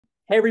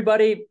Hey,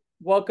 everybody.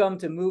 Welcome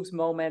to Moovs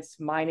Moments.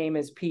 My name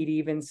is Pete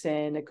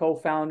Evenson, a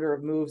co-founder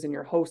of Moovs and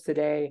your host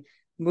today.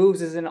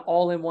 Moovs is an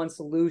all-in-one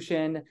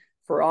solution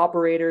for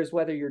operators,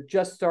 whether you're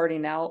just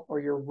starting out or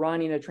you're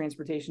running a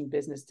transportation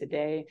business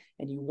today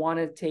and you want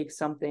to take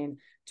something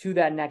to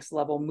that next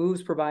level.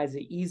 Moovs provides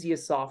the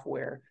easiest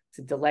software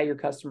to delight your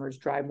customers,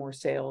 drive more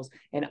sales,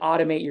 and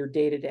automate your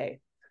day-to-day.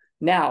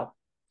 Now,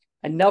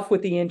 enough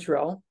with the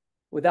intro.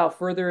 Without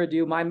further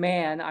ado, my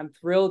man, I'm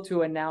thrilled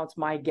to announce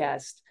my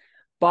guest,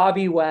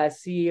 Bobby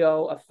West,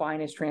 CEO of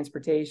Finest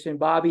Transportation.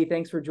 Bobby,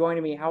 thanks for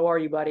joining me. How are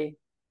you, buddy?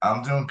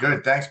 I'm doing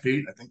good. Thanks,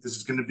 Pete. I think this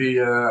is going to be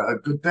a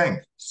good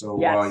thing. So,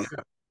 Yes, yeah,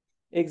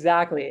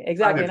 exactly.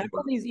 excited And I've for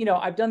done these,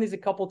 I've done these a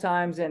couple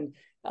times. And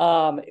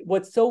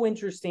what's so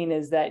interesting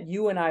is that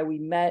you and we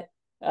met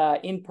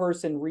in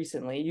person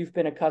recently. You've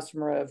been a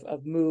customer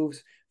of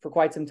Moves for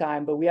quite some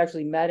time, but we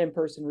actually met in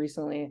person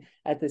recently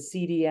at the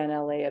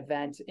CDNLA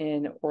event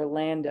in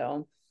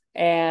Orlando.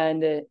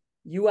 And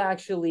you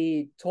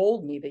actually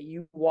told me that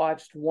you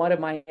watched one of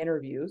my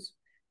interviews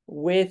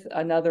with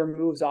another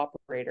Moves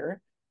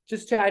operator,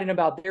 just chatting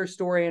about their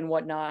story and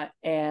whatnot.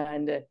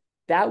 And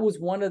that was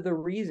one of the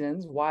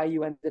reasons why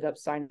you ended up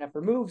signing up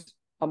for Moves,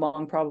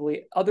 among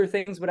probably other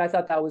things. But I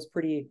thought that was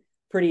pretty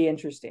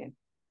interesting,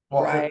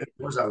 Well, right? it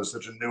was. I was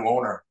such a new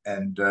owner,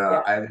 and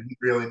Yeah, I didn't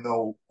really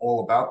know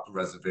all about the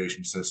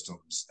reservation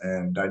systems.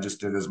 And I just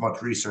did as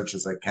much research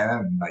as I can.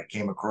 And I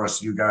came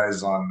across you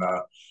guys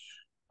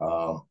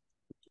uh,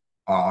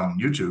 on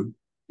YouTube,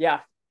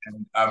 yeah,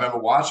 and I remember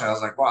watching. I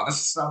was like, "Wow,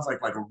 this sounds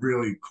like a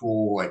really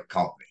cool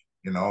company."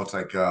 It's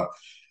like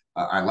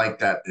I like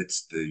that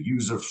it's the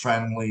user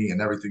friendly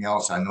and everything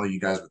else. I know you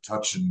guys were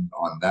touching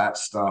on that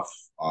stuff,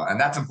 and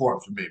that's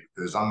important for me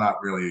because I'm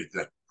not really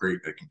that great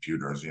at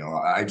computers.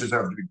 I just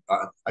have to be.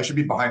 I should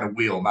be behind a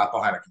wheel, not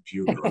behind a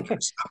computer. Okay,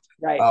 so,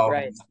 right,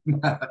 right.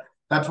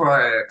 that's where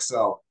I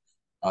excel.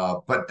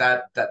 But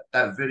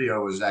that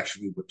video is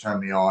actually what turned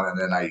me on, and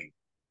then I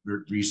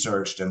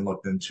researched and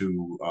looked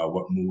into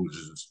what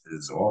Moves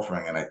is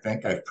offering, and I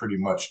think I've pretty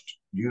much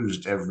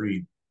used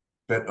every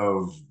bit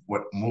of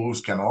what Moves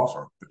can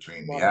offer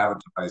between the Love it.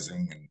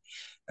 advertising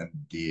and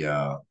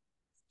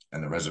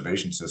the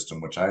reservation system,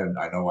 which I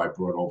know I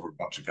brought over a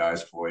bunch of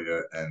guys for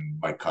you, and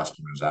my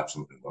customers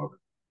absolutely love it.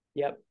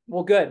 Yep.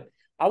 Well, good.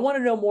 I want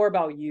to know more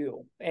about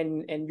you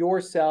and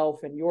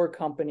yourself and your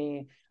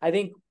company. I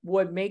think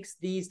what makes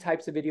these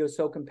types of videos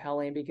so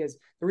compelling, because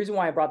the reason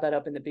why I brought that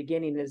up in the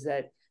beginning is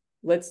that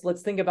let's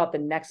think about the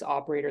next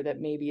operator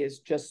that maybe is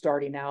just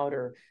starting out,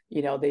 or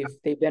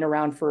they've been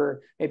around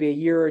for maybe a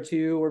year or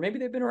two, or maybe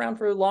they've been around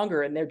for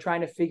longer and they're trying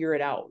to figure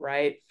it out,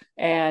 right?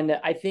 And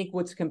I think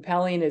what's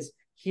compelling is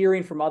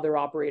hearing from other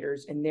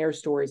operators and their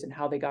stories and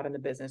how they got in the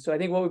business. So I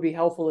think what would be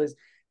helpful is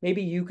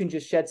maybe you can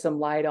just shed some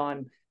light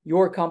on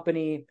your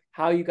company,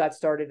 how you got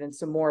started, and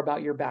some more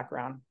about your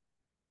background.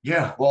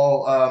 Yeah,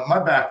 well,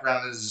 my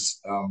background is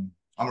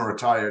I'm a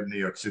retired New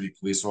York City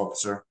police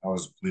officer. I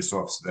was a police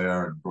officer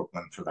there in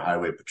Brooklyn for the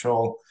Highway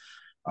Patrol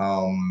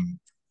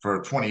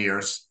for 20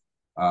 years,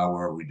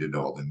 where we did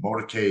all the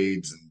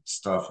motorcades and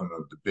stuff and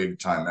the big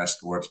time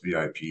escorts,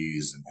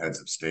 VIPs, and heads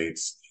of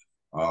states.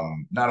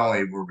 Not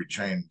only were we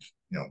trained,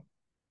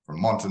 for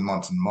months and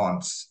months and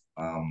months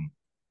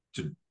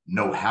to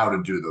know how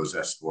to do those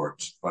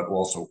escorts, but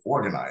also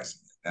organizing.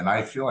 And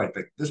I feel like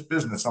this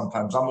business,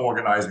 sometimes I'm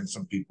organizing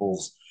some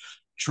people's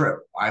trip.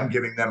 I'm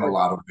giving them a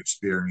lot of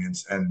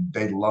experience and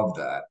they love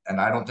that. And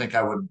I don't think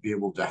I would be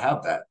able to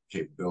have that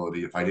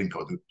capability if I didn't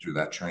go through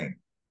that training.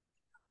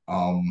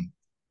 Um,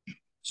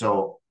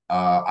 so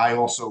I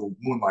also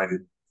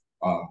moonlighted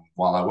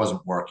while I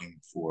wasn't working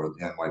for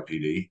the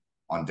NYPD.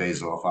 On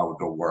days off, I would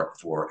go work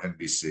for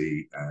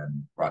NBC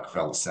and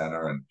Rockefeller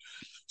Center and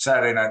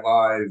Saturday Night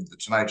Live, The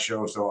Tonight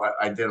Show. So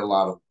I did a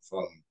lot of,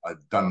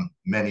 I've done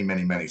many,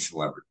 many, many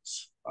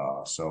celebrities.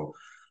 So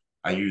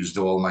I used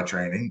all my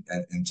training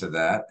into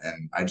that.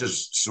 And I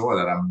just saw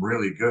that I'm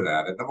really good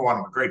at it. Number one,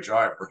 I'm a great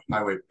driver,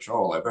 highway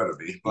patrol, I better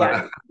be. But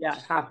Yeah, yeah,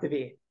 have to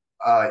be.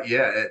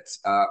 yeah,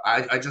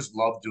 I just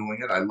love doing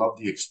it. I love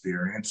the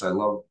experience. I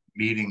love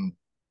meeting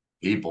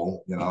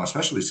people,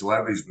 especially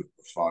celebrities with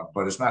fun.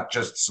 But it's not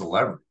just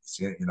celebrities.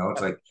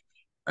 It's like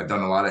I've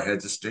done a lot of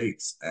heads of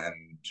states,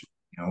 and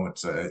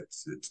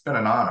it's been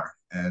an honor.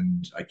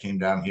 And I came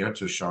down here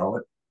to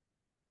Charlotte,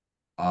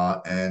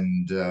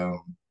 and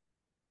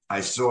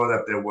I saw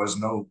that there was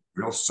no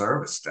real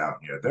service down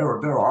here.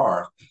 There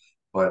are,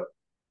 but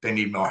they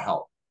need more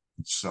help.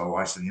 So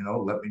I said,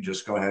 let me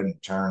just go ahead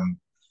and turn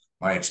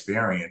my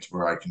experience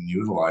where I can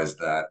utilize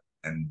that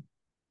and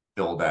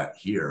build that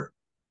here.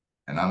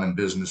 And I'm in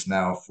business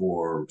now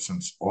for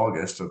since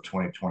August of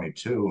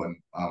 2022, and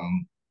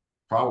I'm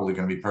probably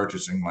going to be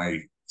purchasing my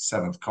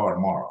seventh car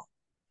tomorrow.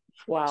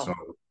 So Wow.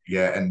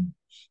 yeah, and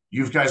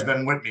you guys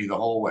been with me the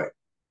whole way.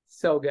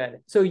 So good.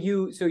 So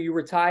you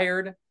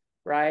retired,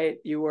 right?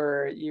 You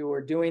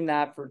were doing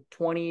that for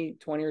 20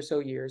 or so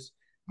years,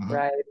 Mhm.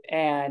 right?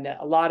 And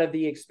a lot of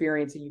the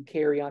experience that you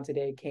carry on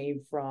today came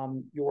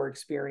from your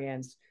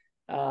experience.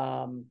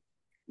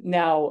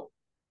 Now,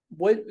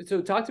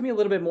 So talk to me a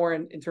little bit more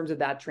in terms of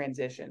that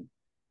transition,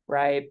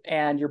 right?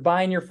 And you're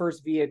buying your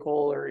first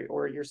vehicle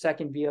or your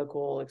second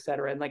vehicle, et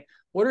cetera. And like,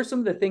 what are some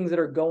of the things that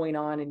are going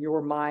on in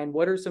your mind?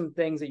 What are some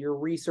things that you're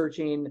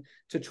researching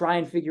to try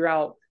and figure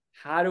out,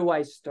 how do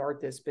I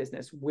start this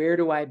business? Where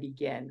do I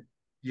begin? Talk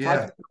to Yeah.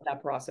 me about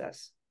that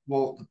process.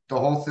 Well, the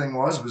whole thing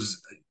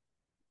was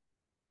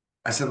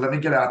I said, let me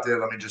get out there,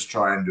 let me just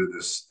try and do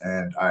this.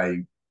 And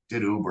I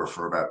did Uber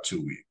for about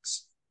 2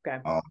 weeks. Okay.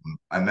 Um,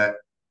 I met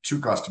two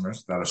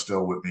customers that are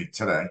still with me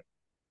today.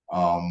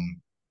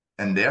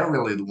 And they're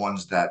really the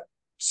ones that,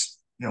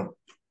 you know,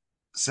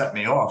 set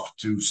me off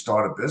to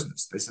start a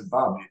business. They said,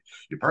 Bob,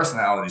 your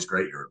personality is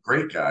great. You're a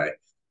great guy.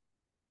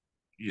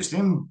 You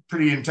seem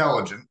pretty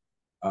intelligent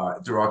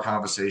through our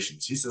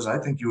conversations. He says, I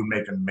think you would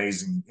make an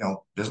amazing,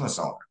 business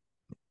owner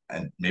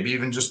and maybe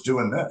even just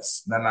doing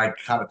this. And then I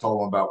kind of told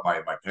him about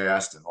my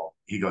past and all.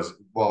 He goes,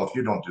 well, if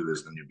you don't do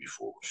this, then you'd be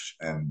foolish.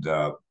 And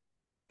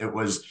it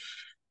was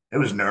it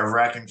was nerve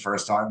wracking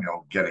first time,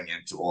 getting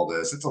into all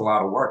this. It's a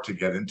lot of work to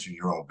get into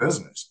your own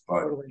business,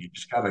 but Totally. you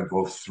just got to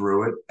go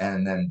through it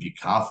and then be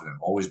confident.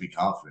 Always be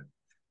confident.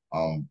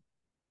 Um,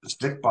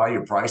 Stick by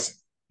your pricing,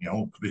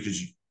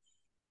 because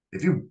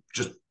if you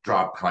just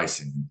drop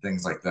pricing and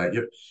things like that,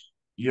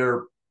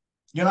 you're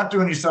you're not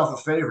doing yourself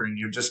a favor, and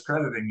you're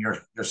discrediting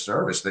your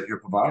service that you're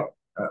providing.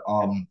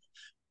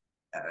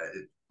 Uh,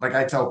 like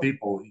I tell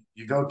people,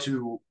 you go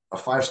to a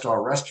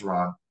 5-star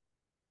restaurant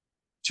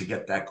to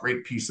get that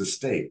great piece of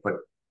steak, but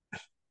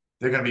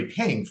they're going to be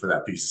paying for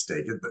that piece of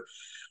steak.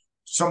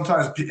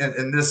 Sometimes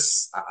in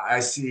this, I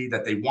see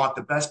that they want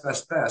the best,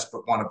 best, best,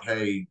 but want to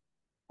pay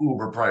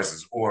Uber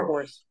prices Of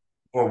course.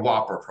 or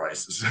Whopper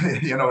prices.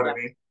 You know what I Yep.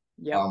 mean?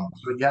 Yep.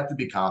 So you have to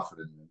be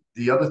confident.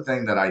 The other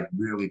thing that I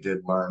really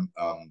did learn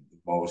the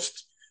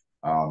most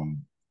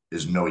um,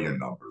 is know your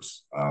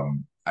numbers.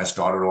 I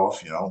started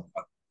off,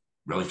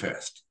 really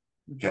fast,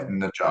 Mhm. getting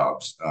the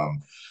jobs,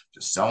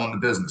 just selling the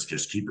business,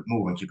 just keep it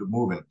moving, keep it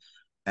moving.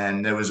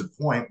 And there was a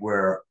point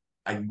where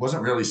I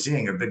wasn't really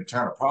seeing a big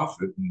turn of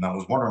profit, and I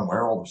was wondering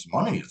where all this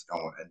money is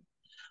going. And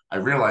I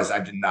realized I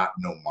did not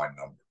know my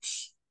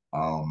numbers.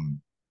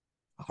 Um,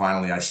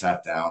 Finally, I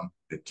sat down.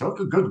 It took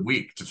a good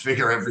week to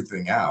figure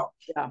everything out.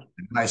 Yeah.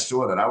 And I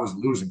saw that I was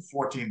losing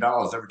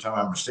 $14 every time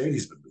my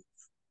Mercedes would leave,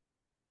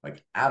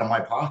 like out of my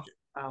pocket.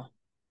 Wow.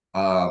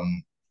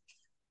 Um,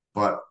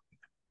 but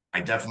I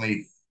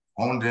definitely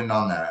honed in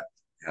on that.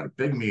 Had a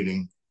big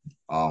meeting,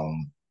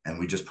 and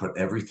we just put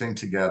everything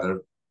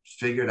together,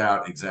 figured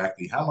out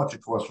exactly how much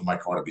it costs for my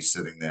car to be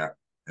sitting there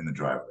in the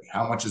driveway.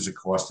 How much is it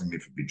costing me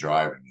to be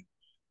driving it?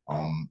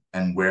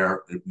 And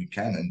where we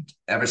can. And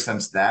ever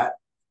since that,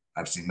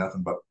 I've seen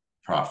nothing but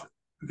profit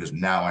because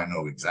now I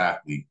know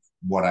exactly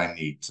what I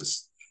need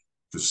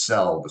to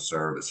sell the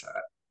service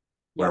at.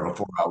 Where Yep.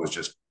 before I was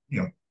just,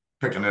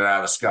 picking it out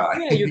of the sky.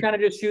 Yeah, you're kind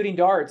of just shooting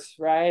darts,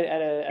 right,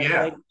 at a Yeah.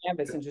 blank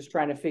canvas and just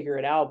trying to figure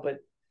it out. But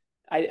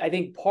I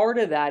think part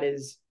of that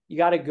is you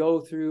got to go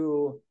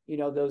through,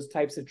 those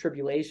types of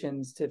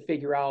tribulations to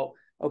figure out,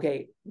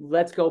 okay,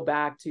 let's go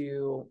back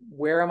to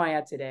where am I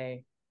at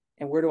today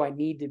and where do I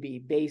need to be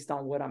based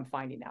on what I'm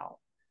finding out,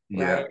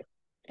 Yeah. right?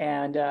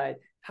 And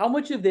how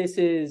much of this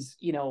is,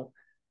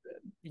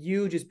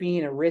 you just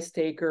being a risk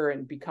taker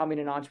and becoming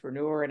an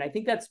entrepreneur? And I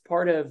think that's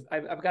part of,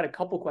 I've got a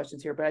couple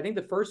questions here, but I think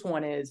the first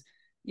one is,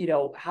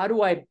 how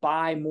do I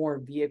buy more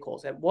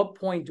vehicles? At what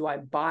point do I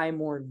buy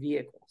more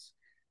vehicles?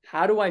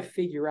 How do I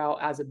figure out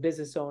as a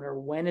business owner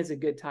when is a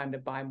good time to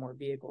buy more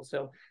vehicles?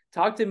 So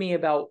talk to me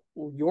about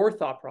your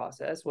thought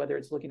process, whether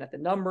it's looking at the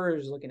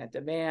numbers, looking at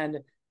demand,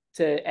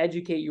 to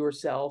educate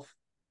yourself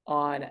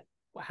on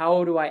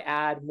how do I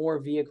add more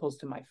vehicles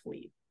to my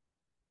fleet?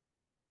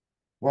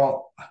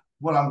 Well,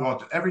 what I'm going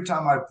to every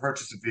time I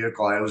purchase a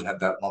vehicle, I always had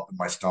that lump in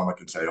my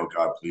stomach and say, "Oh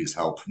God, please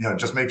help!"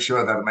 Just make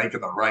sure that I'm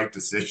making the right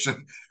decision.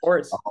 Of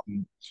course.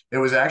 It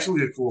was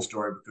actually a cool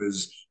story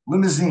because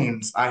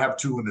limousines. I have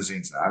two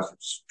limousines now. I have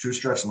two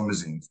stretch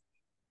limousines,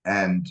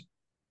 and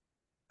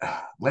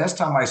last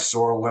time I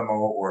saw a limo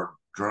or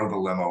drove a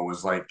limo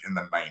was like in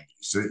the 90s.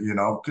 So,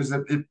 because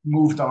it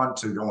moved on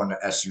to going to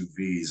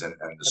SUVs and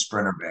the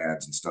Sprinter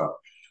vans and stuff.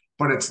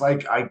 But it's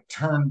like I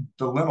turned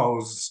the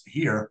limos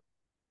here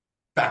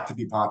back to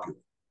be popular.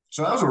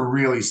 So that was a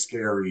really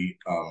scary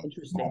moment.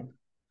 Interesting.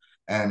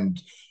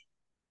 And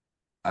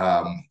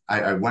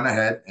I went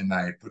ahead and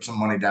I put some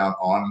money down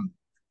on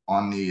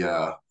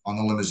the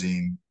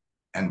limousine.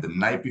 And the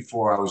night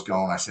before I was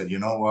going, I said, you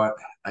know what?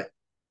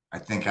 I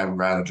think I'd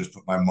rather just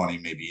put my money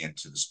maybe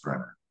into the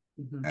Sprinter,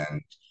 Mm-hmm.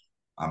 and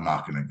I'm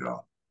not going to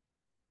go.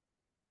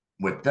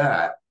 With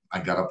that, I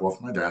got up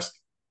off my desk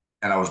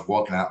and I was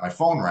walking out. My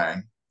phone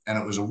rang, and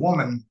it was a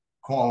woman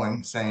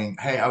calling saying,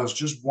 "Hey, I was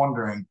just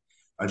wondering,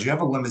 do you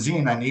have a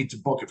limousine? I need to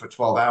book it for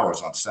 12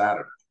 hours on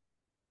Saturday."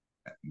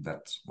 And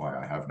that's why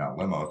I have now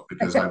limos,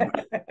 because I went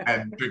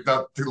and picked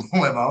up the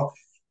limo,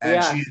 and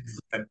Yeah. she's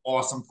an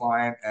awesome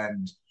client.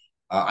 And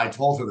I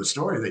told her the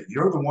story that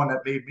you're the one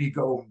that made me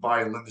go and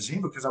buy a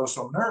limousine because I was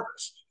so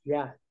nervous.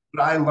 Yeah.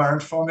 What I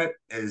learned from it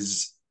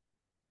is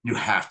you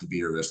have to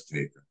be a risk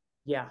taker.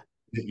 Yeah.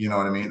 You know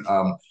what I mean?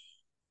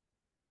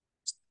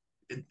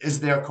 is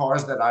there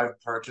cars that I've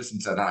purchased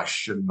and said I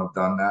shouldn't have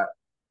done that?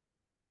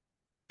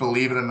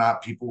 Believe it or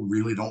not, people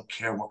really don't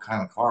care what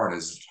kind of car it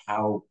is, it's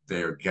how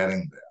they're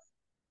getting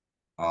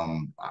there.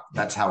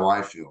 That's how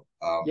I feel.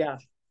 Yeah.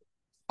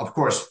 Of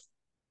course,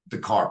 the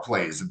car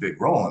plays a big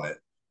role in it,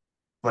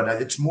 but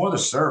it's more the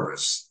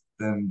service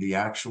than the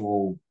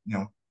actual,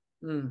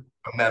 Mm,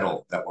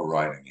 metal that we're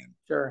riding in.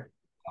 sure.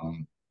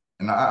 Um,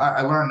 and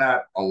I learned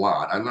that a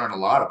lot. I learned a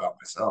lot about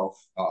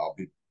myself.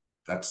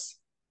 That's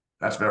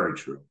that's very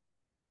true.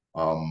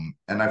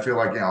 And I feel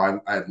like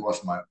I had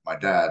lost my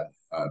dad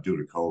due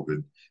to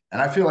COVID,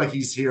 and I feel like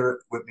he's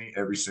here with me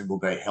every single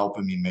day,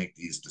 helping me make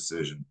these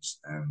decisions.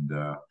 And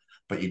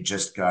but you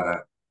just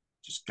gotta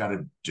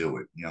do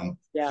it.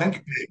 Yeah.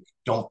 Think big,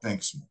 don't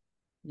think small.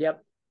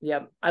 Yep.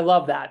 Yep. I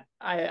love that.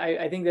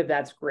 I think that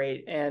that's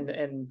great.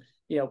 And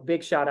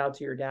big shout out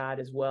to your dad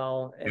as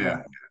well.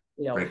 Yeah,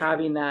 And great.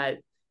 having that,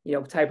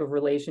 type of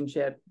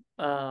relationship,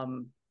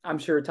 I'm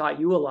sure taught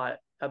you a lot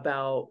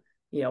about,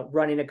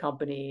 running a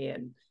company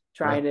and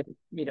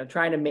Yeah.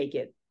 trying to make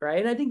it, right.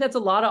 And I think that's a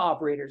lot of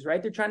operators,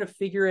 right? They're trying to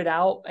figure it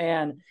out.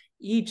 And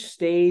each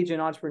stage in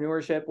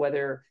entrepreneurship,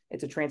 whether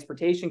it's a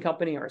transportation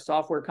company or a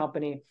software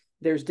company,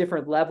 there's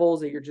different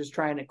levels that you're just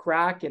trying to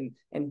crack and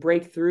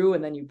break through,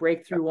 and then you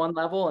break through one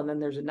level and then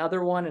there's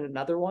another one and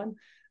another one,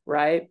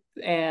 right.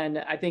 And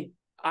I think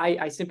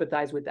I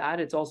sympathize with that.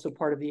 It's also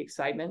part of the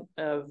excitement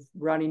of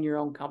running your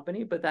own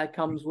company, but that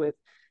comes with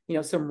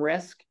some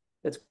risk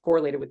that's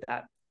correlated with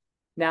that.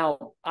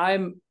 Now I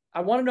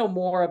want to know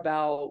more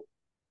about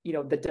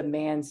the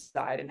demand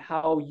side and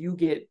how you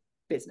get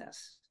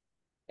business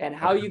and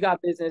how Okay. you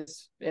got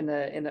business in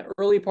the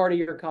early part of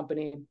your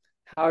company,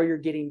 how you're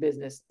getting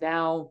business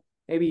now.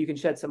 Maybe you can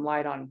shed some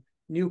light on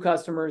new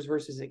customers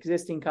versus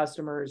existing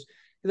customers,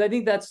 because I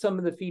think that's some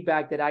of the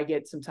feedback that I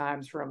get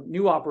sometimes from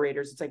new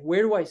operators. It's like,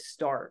 where do I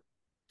start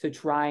to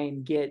try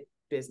and get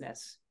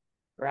business,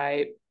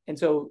 right? And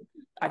so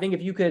I think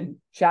if you could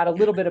chat a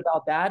little bit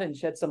about that and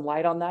shed some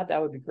light on that,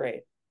 that would be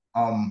great.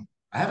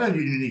 I have a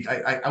unique.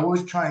 I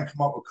always try and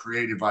come up with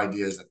creative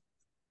ideas that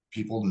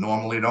people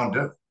normally don't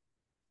do.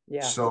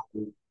 Yeah. So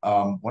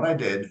what I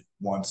did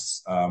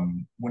once,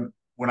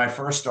 when I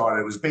first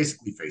started, it was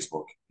basically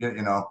Facebook,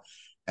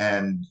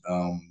 and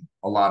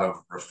a lot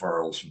of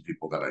referrals from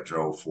people that I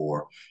drove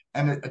for,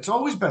 and it's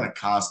always been a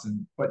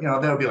constant. But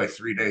there'll be like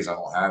 3 days I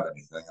don't have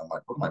anything. I'm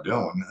like, what am I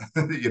doing?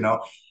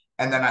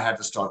 And then I had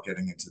to start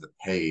getting into the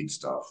paid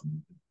stuff,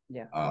 and,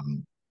 Yeah.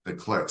 the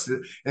clicks.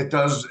 It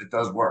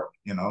does work.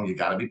 You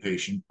got to be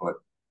patient, but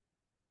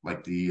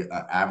like the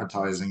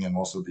advertising and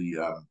also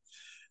the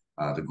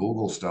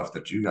Google stuff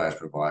that you guys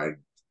provide,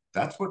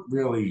 that's what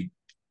really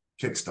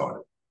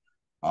kickstarted.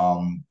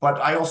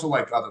 But I also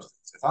like other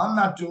things. If I'm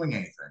not doing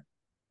anything,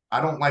 I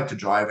don't like to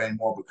drive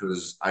anymore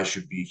because I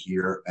should be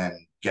here and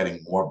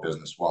getting more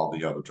business while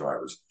the other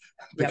drivers,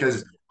 Yep.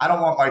 because I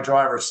don't want my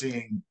driver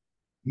seeing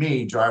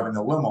me driving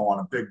the limo on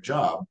a big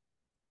job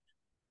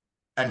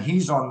and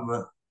he's on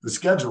the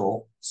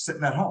schedule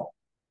sitting at home.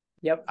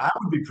 Yep. I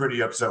would be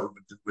pretty upset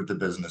with the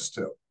business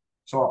too.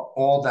 So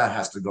all that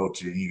has to go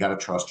to you. You got to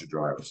trust your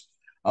drivers.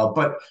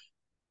 But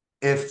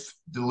if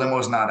the limo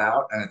is not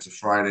out and it's a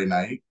Friday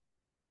night,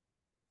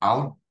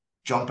 I'll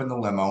jump in the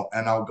limo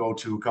and I'll go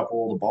to a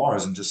couple of the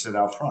bars and just sit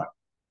out front.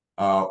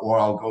 Or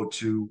I'll go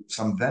to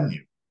some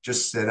venue,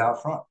 just sit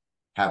out front,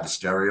 have the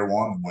stereo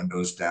on, the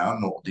windows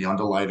down, the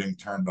underlighting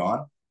turned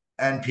on,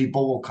 and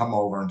people will come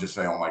over and just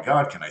say, "Oh my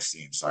God, can I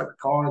see inside the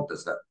car?"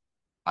 Does that?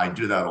 I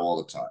do that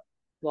all the time.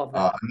 Love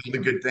that.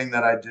 Another good thing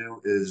that I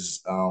do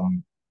is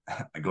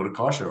I go to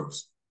car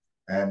shows,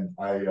 and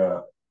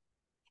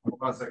hold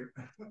on a second.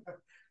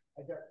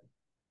 I got,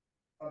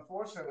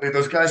 unfortunately,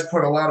 those guys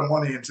put a lot of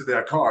money into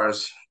their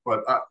cars,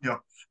 but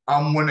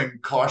I'm winning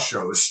car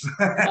shows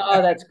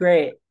Oh, that's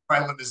great.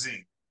 by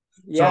limousine.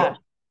 Yeah. So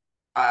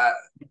uh,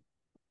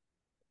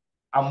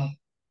 I'm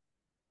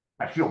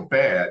I feel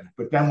bad,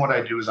 but then what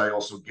I do is I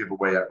also give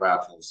away at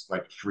raffles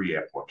like a free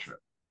airport trip.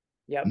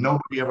 Yep.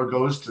 Nobody ever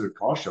goes to the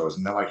car shows,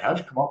 and they're like, "How'd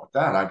you come up with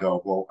that?" I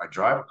go, "Well, I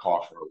drive a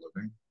car for a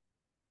living.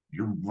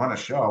 You run a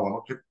show, and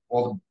look at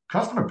all the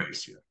customer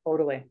base here.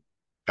 Totally.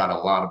 Got a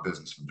lot of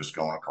business from just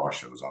going to car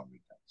shows on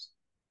weekends."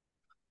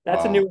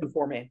 That's a Um, new one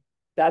for me.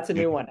 That's a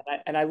yeah, new one.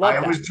 And I I love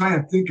that. always try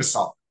and think of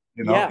something,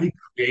 Yeah. be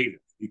creative,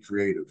 be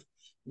creative.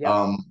 Yep.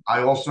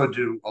 I also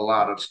do a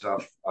lot of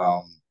stuff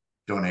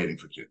donating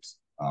for kids.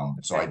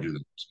 So I Okay. do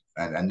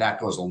that, and that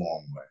goes a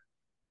long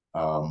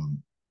way.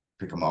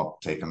 Pick them up,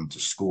 take them to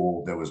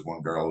school. There was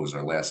one girl who was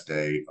her last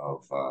day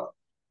of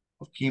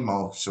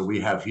chemo. So we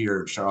have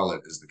here in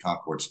Charlotte is the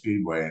Concord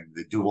Speedway, and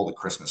they do all the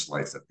Christmas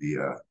lights at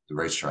the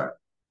racetrack.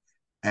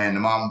 And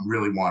the mom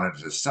really wanted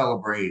to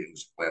celebrate. It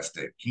was the last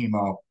day of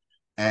chemo,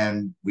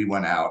 and we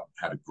went out,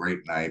 had a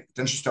great night. But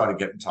then she started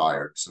getting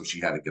tired, so she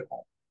had to get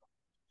home.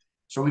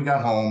 So we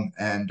got home,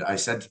 and I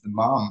said to the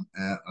mom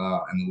and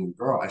the little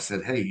girl, I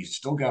said, "Hey, you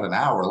still got an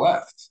hour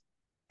left."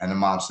 And the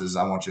mom says,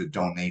 "I want you to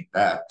donate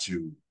that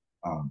to,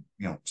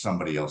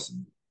 somebody else."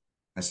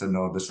 I said,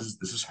 "No, this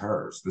is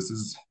hers.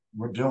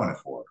 We're doing it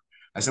for her."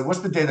 I said, "What's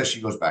the day that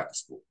she goes back to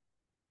school?"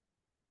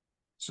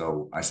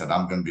 So I said,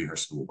 I'm going to be her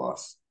school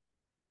bus.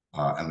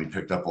 And we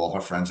picked up all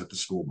her friends at the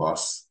school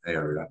bus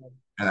area,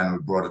 and then we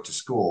brought it to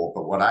school.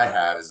 But what I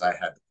had is I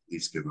had the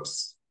police give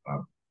us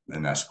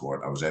an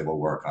escort. I was able to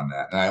work on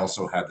that, and I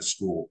also had the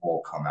school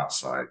all come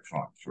outside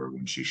front for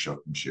when she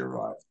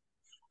arrived.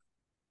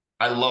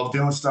 I love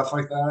doing stuff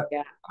like that.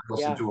 Yeah. I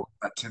also Yeah. do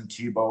at Tim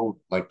Tebow,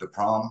 like the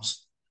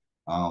proms.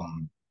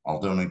 I'll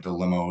donate the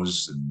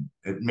limos, and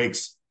it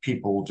makes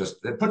people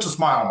just it puts a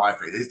smile on my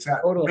face. It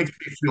Totally. makes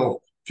me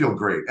feel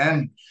great,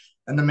 and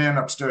the man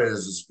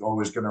upstairs is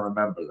always going to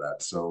remember that.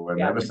 So, and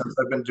Yeah. ever since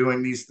I've been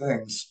doing these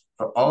things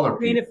for You're other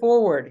paying people, it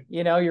forward.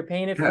 You're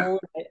paying it yeah,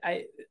 forward.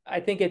 I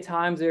think at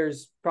times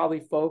there's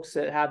probably folks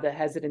that have the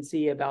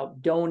hesitancy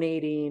about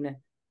donating,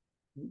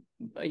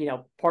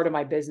 part of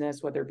my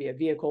business, whether it be a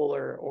vehicle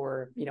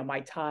or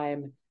my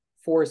time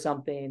for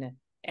something. it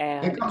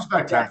And comes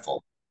back that,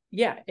 tenfold.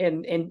 yeah.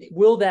 And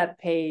will that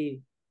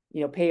pay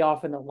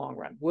off in the long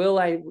run? Will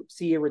I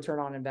see a return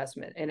on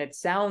investment? And it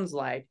sounds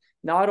like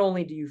not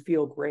only do you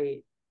feel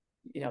great,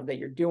 that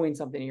you're doing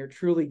something and you're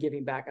truly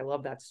giving back. I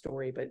love that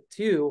story. But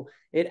two,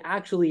 it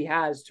actually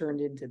has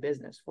turned into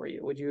business for you.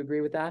 Would you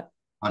agree with that?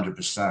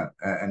 100%.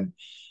 And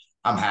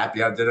I'm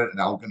happy I did it, and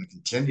I'm going to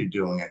continue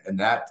doing it. And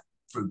that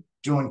for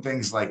doing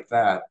things like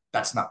that,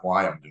 that's not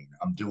why I'm doing it.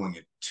 I'm doing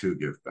it to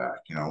give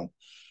back.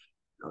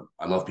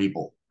 I love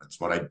people. That's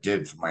what I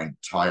did for my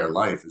entire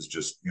life is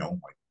just,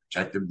 like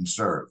protected and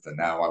served. And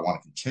now I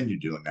want to continue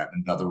doing that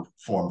in another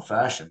form of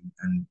fashion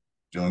and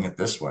doing it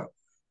this way.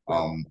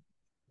 Right.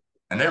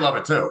 And they love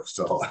it too.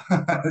 So,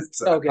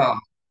 So good.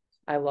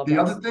 I love the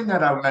that. other thing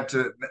that I meant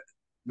to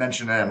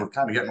mention, and we're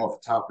kind of getting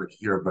off the topic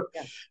here, but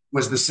Yeah.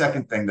 was the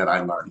second thing that I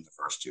learned in the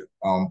first year.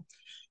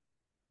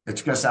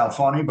 It's going to sound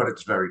funny, but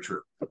it's very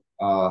true.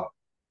 Uh,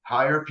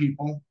 Hire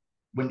people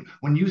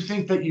when you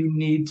think that you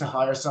need to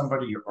hire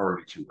somebody, you're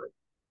already too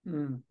late.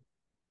 Mm.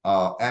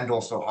 And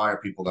also hire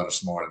people that are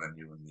smarter than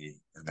you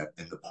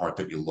in the part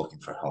that you're looking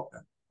for help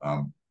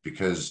in.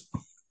 Because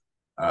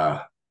uh,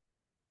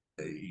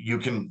 you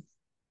can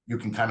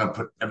kind of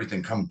put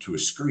everything come to a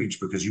screech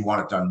because you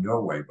want it done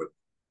your way, but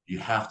you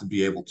have to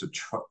be able to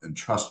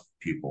trust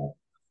people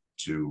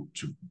to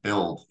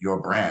build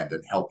your brand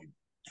and help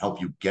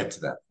you get to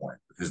that point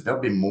because they'll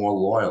be more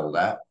loyal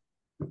that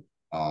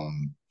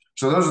um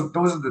so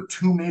those are the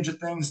two major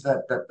things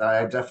that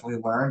I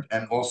definitely learned,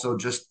 and also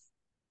just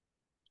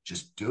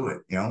do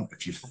it.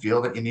 If you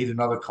feel that you need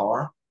another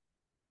car,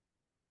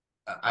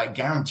 I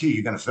guarantee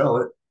you're going to fill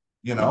it,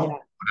 Yeah.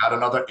 without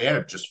another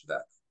air just for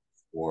that,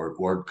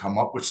 or come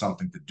up with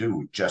something to do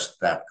with just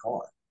that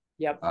car.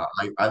 Yep.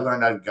 I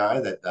learned that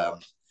guy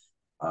that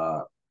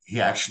he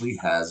actually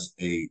has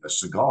a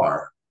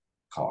cigar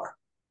car.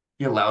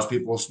 He allows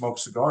people to smoke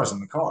cigars in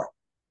the car,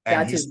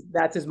 and That's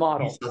his he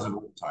model. says it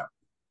all the time.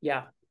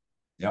 Yeah.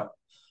 Yep.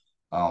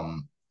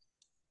 Um,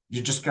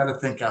 you just got to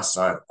think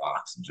outside the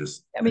box and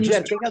just I mean, you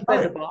got to think outside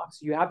try the it. box.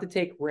 You have to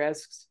take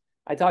risks.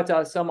 I talked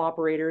to some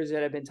operators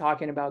that have been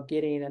talking about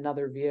getting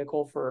another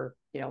vehicle for,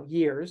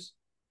 years.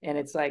 And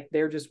it's like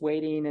they're just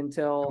waiting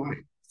until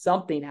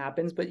something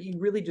happens, but you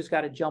really just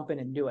got to jump in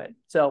and do it.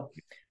 So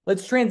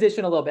let's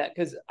transition a little bit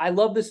because I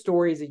love the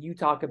stories that you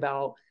talk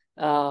about.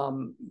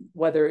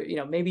 Whether,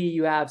 maybe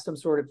you have some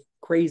sort of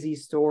crazy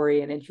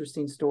story, an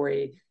interesting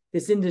story.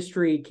 This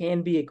industry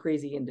can be a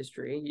crazy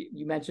industry.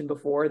 You mentioned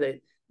before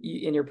that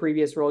in your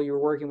previous role, you were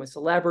working with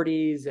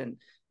celebrities and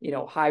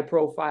high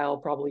profile,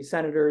 probably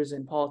senators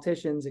and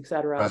politicians, et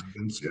cetera.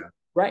 Presidents, yeah.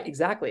 Right,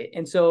 exactly.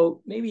 And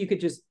so maybe you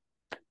could just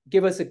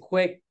give us a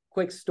quick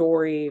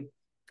story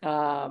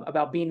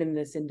about being in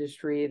this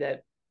industry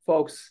that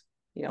folks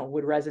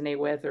would resonate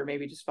with, or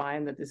maybe just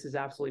find that this is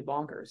absolutely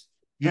bonkers.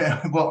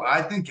 Yeah, well,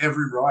 I think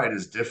every ride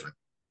is different.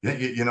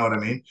 You know what I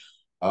mean?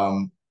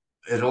 Um,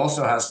 it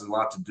also has a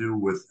lot to do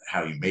with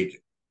how you make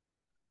it.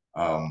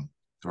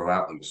 Throw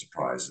out little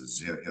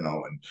surprises,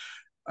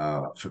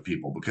 and for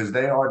people because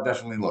they are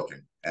definitely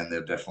looking and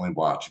they're definitely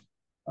watching.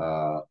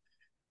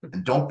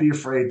 And don't be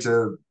afraid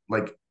to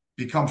like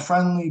become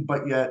friendly,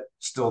 but yet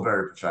still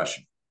very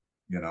professional.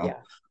 Yeah.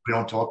 We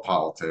don't talk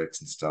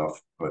politics and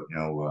stuff, but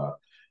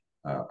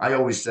I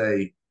always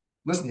say,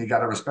 listen, you got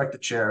to respect the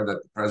chair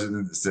that the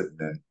president is sitting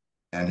in,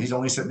 and he's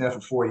only sitting there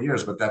for 4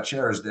 years, but that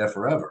chair is there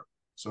forever.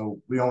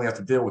 So we only have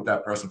to deal with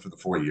that person for the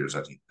 4 years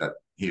that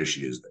he or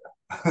she is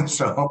there.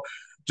 So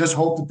just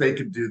hope that they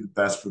can do the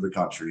best for the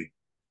country.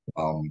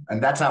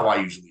 And that's how I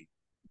usually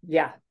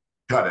Yeah.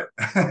 cut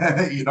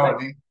it. You know what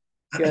Right. I mean?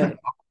 Good.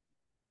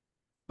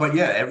 But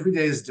yeah, every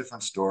day is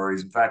different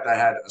stories. In fact, I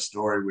had a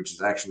story which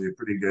is actually a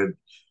pretty good,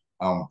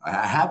 a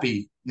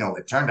happy,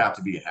 it turned out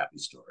to be a happy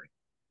story.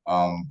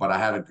 But I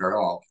had a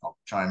girl, I'll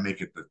try and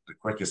make it the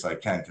quickest I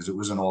can because it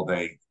was an all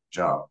day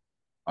job.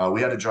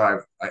 We had to drive,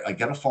 I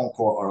get a phone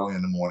call early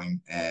in the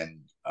morning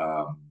and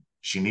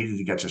she needed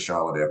to get to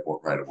Charlotte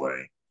Airport right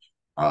away.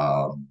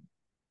 Um,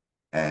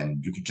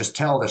 and you could just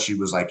tell that she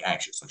was like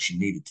anxious, like she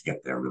needed to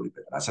get there really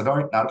bad. I said, all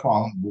right, not a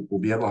problem. We'll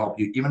be able to help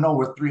you, even though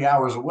we're 3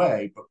 hours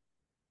away, but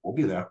we'll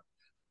be there.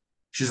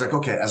 She's like,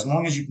 okay, as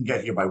long as you can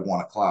get here by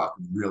 1 o'clock,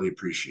 we really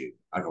appreciate it.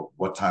 I go,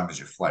 what time is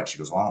your flight? She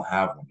goes, well, I don't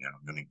have one yet.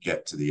 I'm going to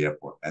get to the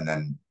airport and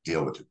then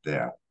deal with it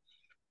there.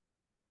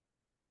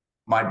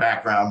 My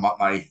background,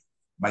 my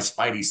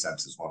spidey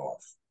senses went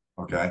off.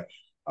 Okay.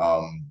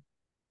 Um,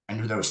 I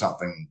knew there was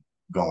something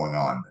going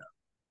on there.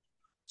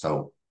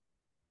 So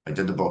I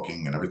did the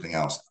booking and everything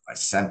else. I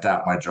sent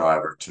out my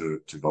driver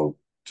to go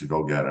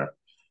get her.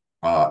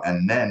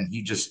 And then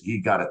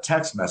he got a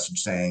text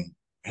message saying,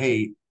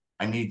 hey,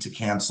 I need to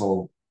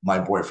cancel. My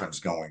boyfriend's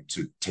going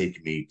to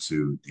take me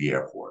to the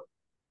airport.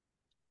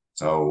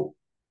 So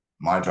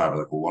my driver,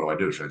 like, well, what do I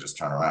do? Should I just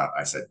turn around?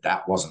 I said,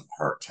 that wasn't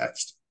her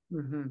text.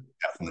 Mm-hmm.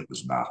 Definitely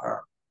was not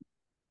her.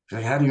 She's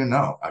like, how do you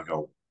know? I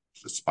go,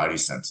 the spidey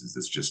senses.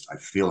 It's just, I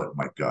feel it in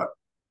my gut.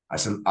 I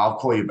said, I'll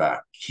call you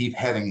back. Keep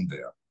heading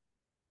there.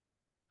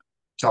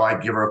 So I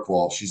give her a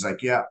call. She's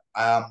like, yeah,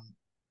 I'm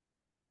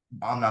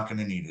not going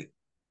to need it.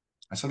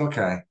 I said,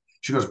 okay.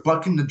 She goes,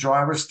 but can the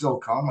driver still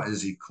come?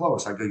 Is he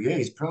close? I go, yeah,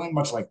 he's pretty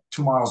much like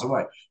 2 miles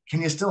away.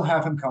 Can you still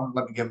have him come?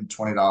 Let me give him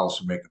 $20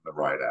 for making the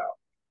ride out.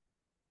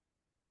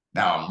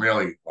 Now I'm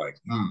really like,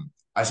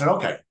 I said,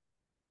 okay.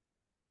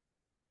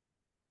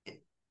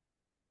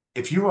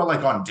 If you are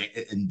like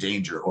in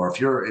danger, or if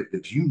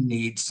you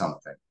need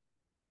something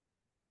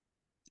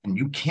and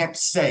you can't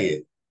say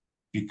it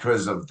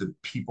because of the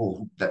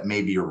people that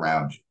may be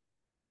around you,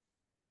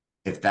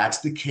 if that's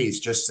the case,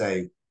 just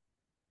say,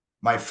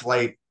 my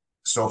flight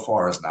so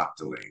far is not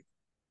delayed.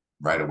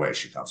 Right away,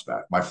 she comes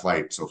back. My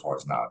flight so far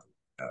is not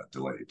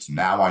delayed. So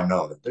now I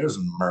know that there's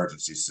an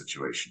emergency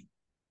situation.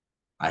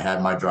 I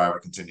had my driver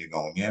continue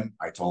going in.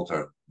 I told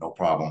her, no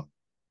problem.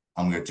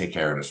 I'm going to take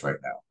care of this right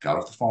now. Got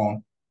off the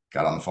phone,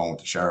 got on the phone with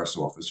the sheriff's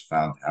office,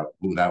 found out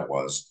who that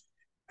was,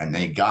 and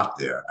they got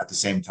there at the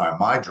same time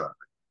my driver.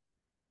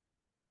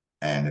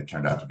 And it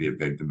turned out to be a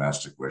big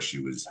domestic where she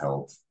was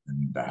held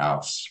in the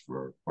house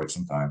for quite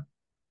some time,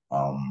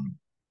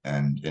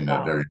 and in a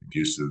Wow. very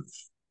abusive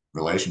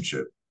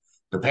relationship.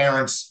 The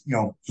parents,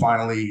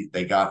 finally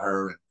they got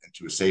her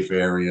into a safe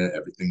area.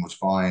 Everything was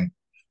fine.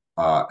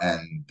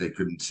 And they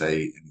couldn't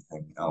say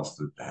anything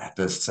else.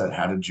 They said,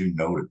 how did you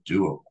know to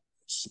do it?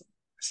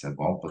 I said,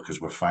 well,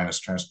 because we're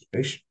finest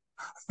transportation.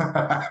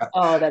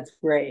 Oh, that's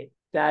great.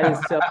 That is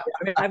so.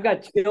 I mean, I've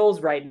got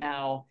chills right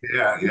now,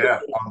 Yeah, yeah.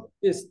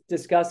 just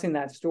discussing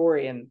that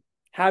story and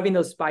having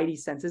those spidey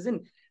senses.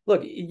 And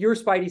look, your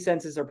spidey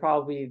senses are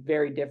probably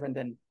very different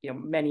than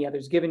many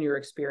others, given your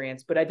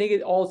experience. But I think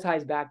it all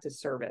ties back to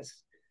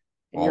service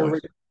and your Always.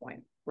 original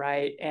point,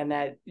 right? And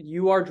that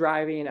you are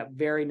driving a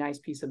very nice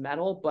piece of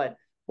metal, but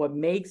what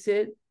makes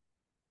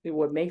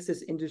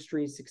this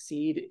industry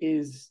succeed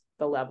is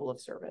the level of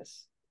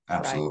service, right?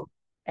 Absolutely.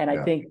 And I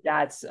Yeah. think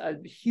that's a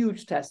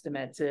huge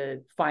testament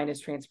to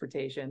finest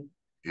transportation.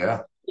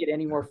 Yeah. Get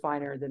any more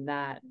finer than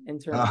that in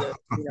terms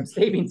of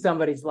saving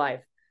somebody's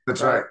life,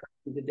 That's right?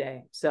 right.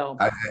 Today. So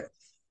It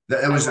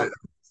I was a love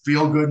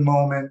feel good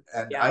moment,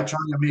 and yeah. I try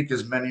to make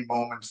as many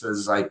moments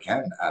as I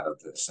can out of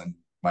this. And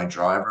my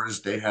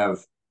drivers,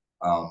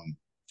 um,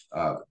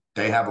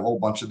 they have a whole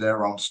bunch of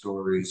their own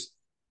stories,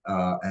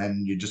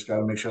 and you just got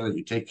to make sure that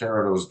you take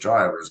care of those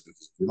drivers,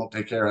 because if you don't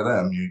take care of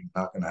them, you're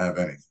not going to have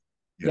anything.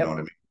 You know Yep. what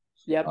I mean?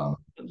 Yep. Um,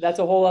 That's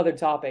a whole other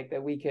topic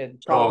that we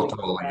could oh, probably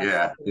totally.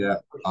 discuss Yeah, yeah.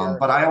 for sure.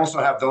 But I also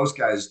have those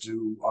guys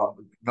do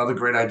another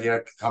great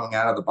idea coming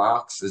out of the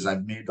box is I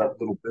made Yeah. up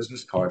little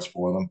business cards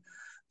for them.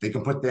 They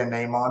can put their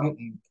name on it,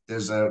 and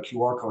there's a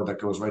QR code that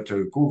goes right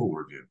to Google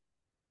review.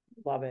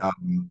 Love it.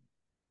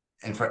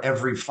 And for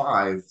every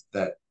 5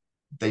 that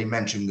they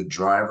mention the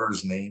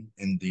driver's name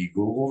in the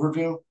Google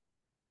review,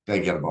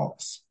 they get a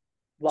bonus.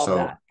 Love So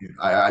that.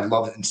 I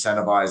love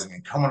incentivizing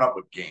and coming up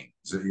with games.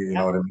 You know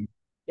Yeah. what I mean?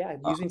 Yeah.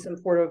 Uh, Using some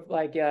sort of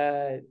like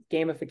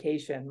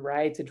gamification,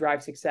 right? To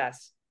drive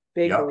success.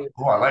 Big yep. believer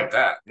Oh, in I that. like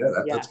that.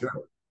 Yeah, Yeah. that's good.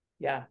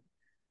 Yeah.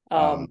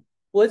 Um,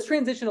 Well, let's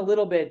transition a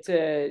little bit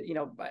to,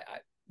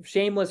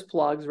 shameless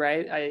plugs,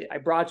 right? I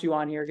brought you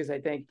on here because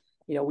I think,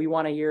 we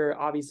want to hear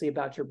obviously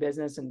about your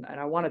business, and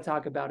I want to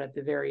talk about at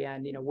the very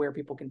end, where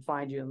people can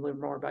find you and learn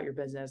more about your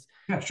business.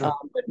 yeah, sure.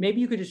 But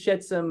maybe you could just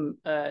shed some,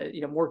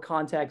 more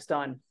context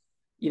on,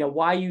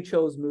 why you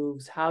chose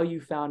Moovs, how you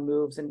found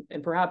Moovs,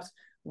 and perhaps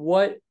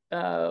what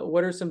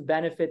are some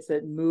benefits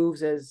that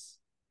Moovs has,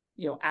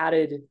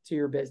 added to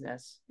your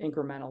business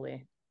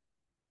incrementally.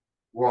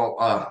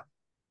 Well,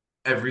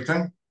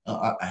 everything.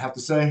 I have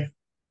to say,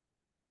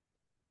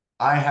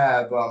 I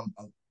have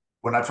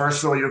when I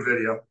first saw your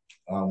video,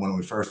 when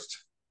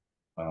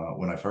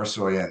I first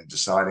saw you and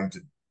deciding to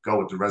go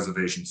with the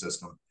reservation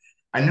system,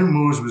 I knew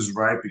Moose was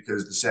right,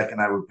 because the second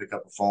I would pick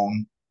up a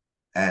phone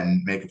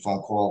and make a phone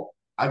call,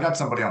 I got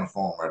somebody on the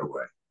phone right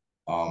away.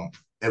 Um,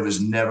 it was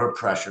never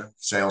pressure,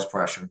 sales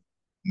pressure,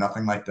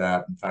 nothing like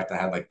that. In fact, I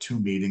had like 2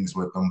 meetings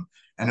with them,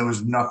 and it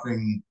was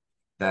nothing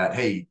that,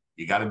 hey,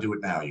 you got to do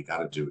it now. You got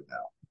to do it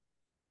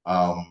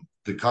now.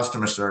 The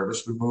customer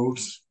service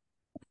removes.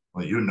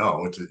 Well,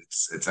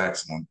 it's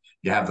excellent.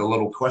 You have the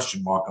little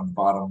question mark on the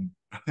bottom,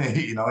 and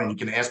you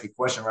can ask a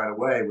question right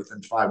away.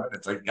 Within 5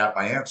 minutes, I got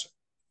my answer.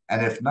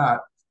 And if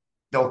not,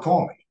 they'll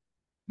call me.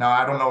 Now,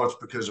 I don't know if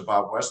it's because of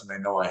Bob West and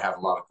they know I have a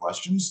lot of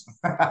questions,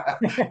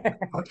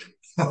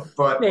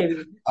 but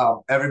Maybe.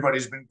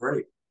 everybody's been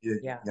great.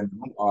 Yeah.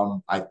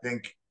 I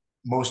think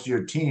most of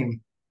your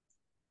team,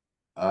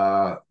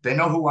 they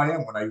know who I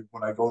am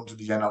when I go into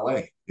the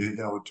NLA,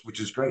 which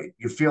is great.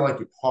 You feel like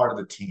you're part of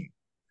the team.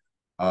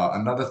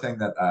 Another thing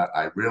that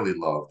I really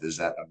loved is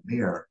that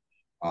Amir,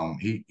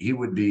 he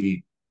would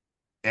be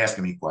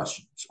asking me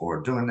questions or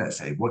doing this.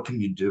 Hey, what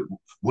can you do?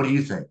 What do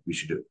you think we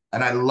should do?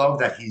 And I love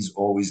that he's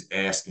always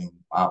asking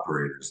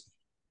operators,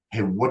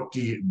 hey, what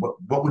do you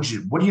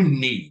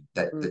need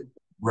that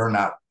we're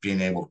not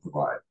being able to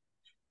provide?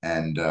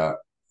 And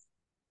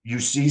you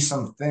see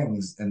some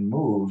things and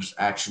moves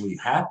actually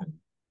happen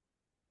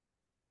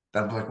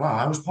that I'm like, wow,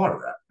 I was part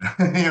of that.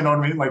 You know what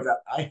I mean? Like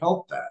I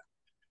helped that.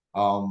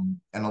 And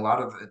a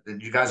lot of it,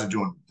 and you guys are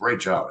doing a great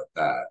job at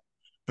that.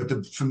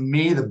 But for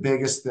me, the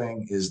biggest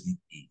thing is the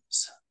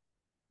ease.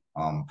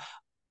 Um,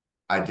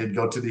 I did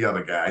go to the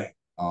other guy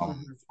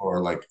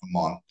for like a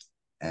month,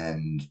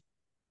 and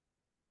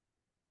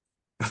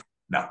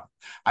no,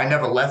 I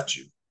never left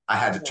you. I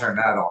had to turn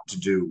that on to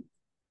do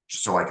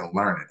just so I can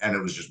learn it, and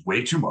it was just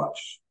way too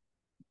much.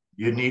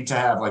 You need to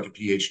have like a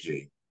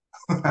PhD.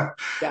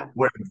 Yeah.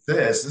 Where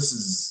this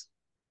is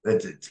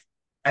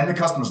and the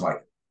customers like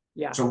it.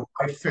 Yeah. So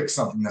I fix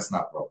something that's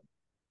not broken.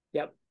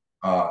 Yep.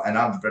 And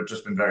I've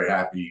just been very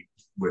happy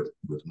with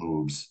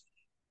Moves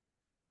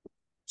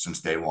since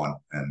day one,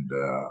 and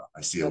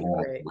I see a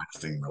long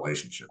lasting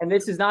relationship. And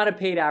this is not a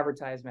paid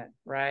advertisement,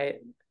 right?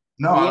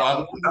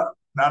 No,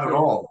 not at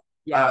all.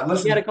 Yeah,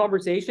 listen, we had a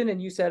conversation,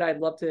 and you said I'd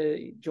love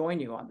to join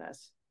you on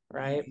this,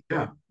 right?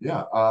 Yeah,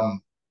 yeah.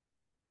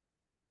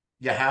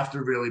 You have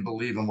to really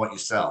believe in what you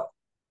sell.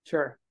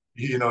 Sure.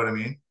 You know what I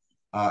mean?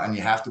 And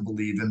you have to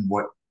believe in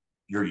what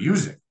you're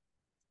using.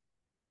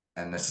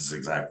 And this is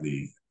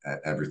exactly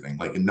everything.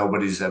 Like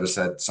nobody's ever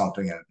said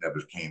something and it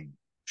never came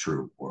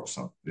true or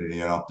something.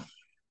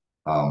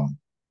 I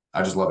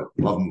just love it.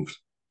 Love Moves.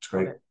 It's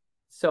great. Okay.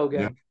 So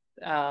good.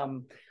 Yeah. I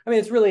mean,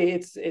 it's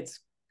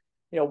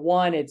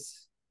one,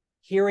 it's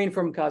hearing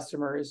from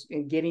customers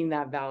and getting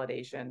that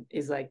validation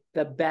is like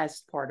the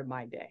best part of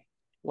my day.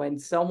 When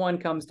someone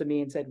comes to me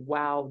and said,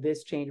 wow,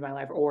 this changed my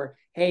life, or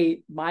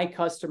hey, my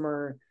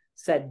customer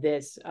said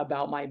this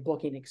about my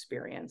booking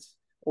experience,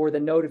 or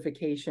the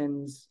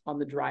notifications on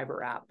the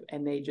driver app,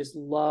 and they just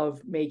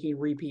love making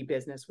repeat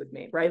business with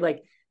me, right?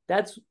 Like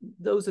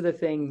those are the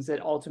things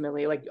that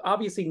ultimately, like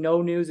obviously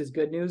no news is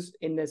good news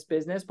in this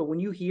business, but when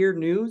you hear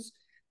news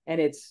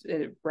and it's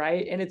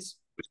right, and it's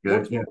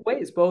works both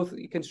ways, both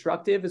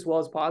constructive as well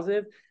as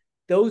positive,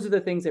 those are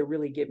the things that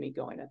really get me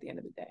going at the end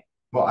of the day.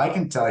 Well, I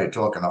can tell you,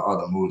 talking to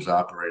other Moves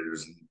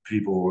operators and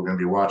people who are going to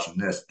be watching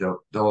this,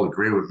 they'll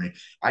agree with me.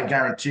 I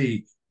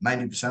guarantee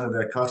 90% of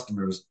their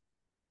customers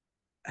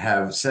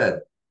have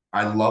said,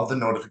 I love the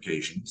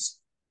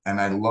notifications,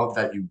 and I love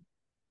that you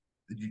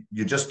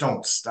just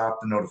don't stop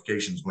the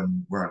notifications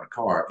when we're in a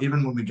car.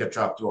 Even when we get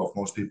dropped off,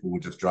 most people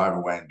would just drive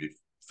away and be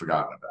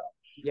forgotten about.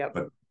 Yep.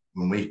 But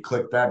when we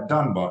click that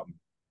done button,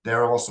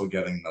 they're also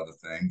getting another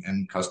thing.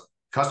 And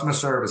customer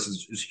service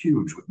is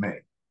huge with me.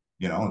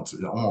 It's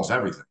almost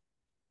everything.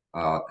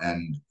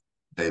 And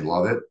they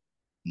love it.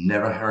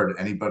 Never heard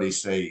anybody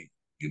say,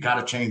 you got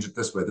to change it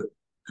this way,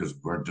 because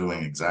we're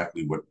doing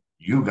exactly what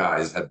you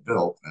guys have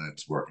built, and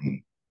it's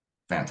working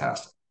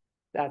fantastic.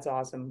 That's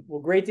awesome. Well,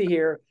 great to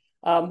hear.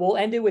 We'll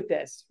end it with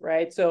this,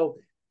 right? So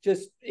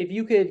just if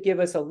you could give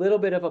us a little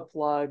bit of a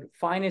plug,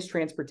 Finest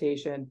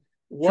Transportation,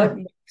 what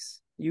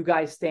makes you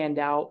guys stand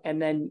out?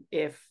 And then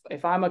if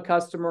I'm a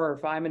customer or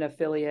if I'm an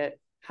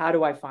affiliate, how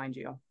do I find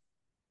you?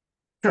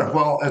 Sure.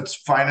 Well, it's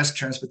Finest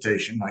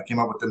Transportation. I came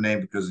up with the name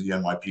because of the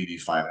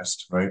NYPD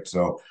Finest, right?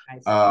 So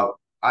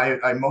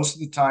I most of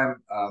the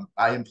time,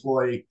 I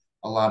employ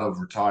a lot of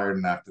retired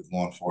and active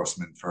law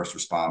enforcement, first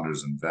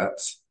responders, and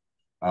vets,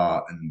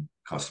 and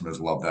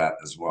customers love that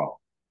as well.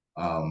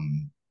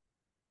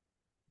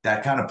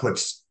 That kind of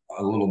puts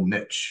a little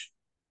niche.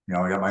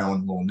 I got my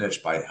own little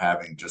niche by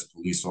having just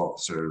police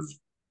officers,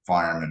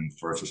 firemen,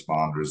 first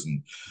responders,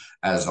 and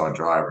as our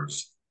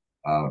drivers,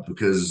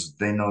 because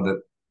they know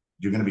that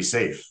you're going to be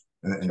safe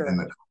in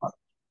the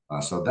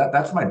car. So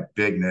that's my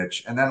big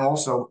niche, and then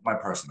also my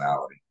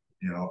personality.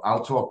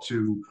 I'll talk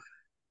to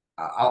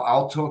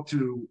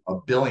a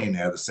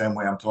billionaire the same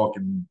way I'm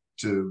talking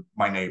to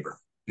my neighbor.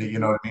 You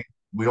know what I mean?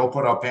 We all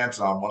put our pants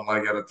on one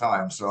leg at a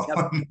time. So,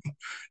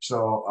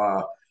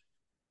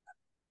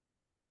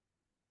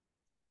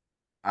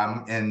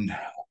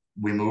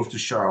 we moved to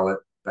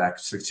Charlotte back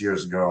 6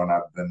 years ago, and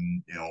I've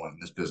been, in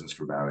this business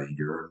for about a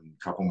year and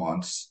a couple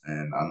months,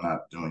 and I'm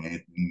not doing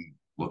anything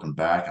looking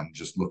back. I'm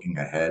just looking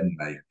ahead, and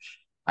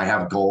I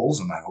have goals,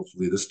 and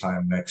hopefully this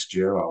time next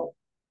year I'll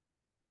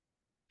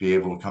be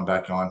able to come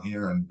back on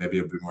here, and maybe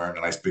I'll be wearing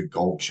a nice big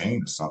gold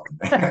chain or something.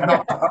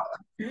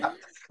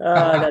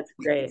 That's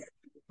great.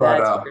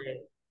 That's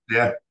great.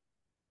 Yeah.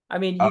 I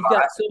mean, you've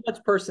got so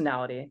much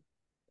personality,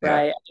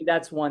 right? I mean,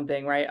 that's one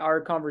thing, right?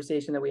 Our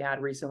conversation that we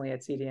had recently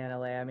at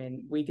CDNLA, I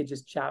mean, we could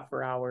just chat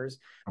for hours.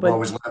 But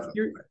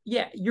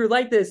you're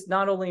like this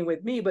not only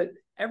with me, but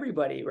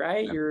everybody,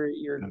 right? Yeah.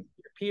 Your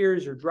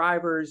peers, your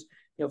drivers,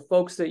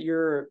 folks that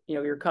your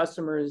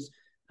customers.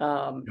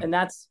 And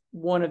that's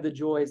one of the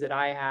joys that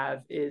I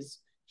have, is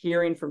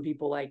hearing from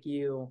people like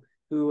you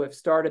who have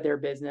started their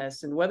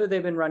business, and whether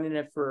they've been running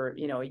it for,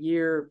 a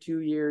year, 2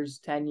 years,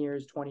 10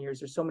 years, 20 years,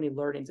 there's so many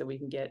learnings that we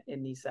can get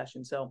in these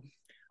sessions. So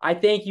I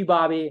thank you,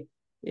 Bobby.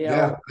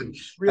 Yeah. And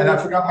Really I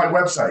forgot my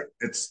appreciate it.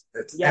 website.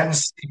 It's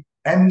Yes,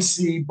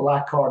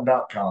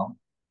 ncblackcard.com.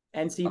 You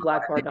can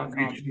ncblackcard.com.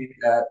 reach me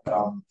at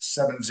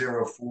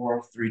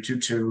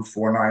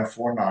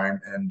 704-322-4949.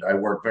 And I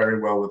work very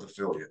well with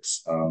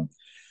affiliates. I'm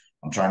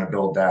trying to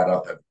build that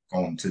up at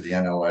going to the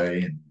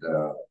NLA and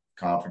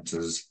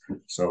conferences.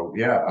 So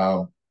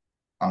yeah,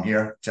 I'm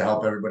here to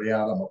help everybody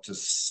out. I'm up to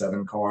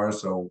 7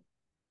 cars, so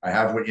I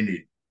have what you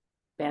need.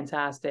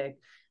 Fantastic.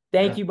 Yeah.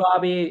 Thank you,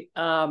 Bobby.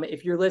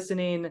 If you're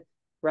listening,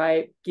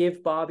 right,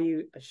 give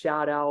Bobby a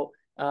shout out,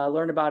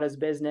 learn about his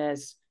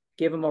business,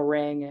 give him a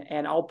ring,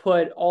 and I'll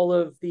put all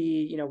of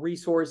the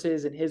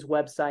resources and his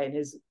website and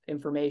his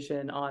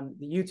information on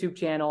the YouTube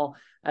channel,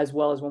 as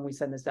well as when we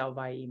send this out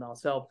via email.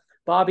 So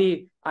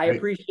Bobby, I Great.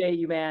 appreciate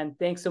you, man.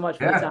 Thanks so much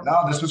for the Yeah, time.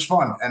 no, this was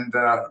fun. And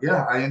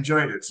yeah, I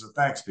enjoyed it. So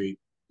thanks, Pete.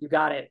 You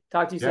got it.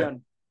 Talk to you Yeah.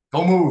 soon.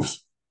 Go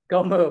Moves.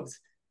 Go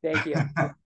Moves. Thank you.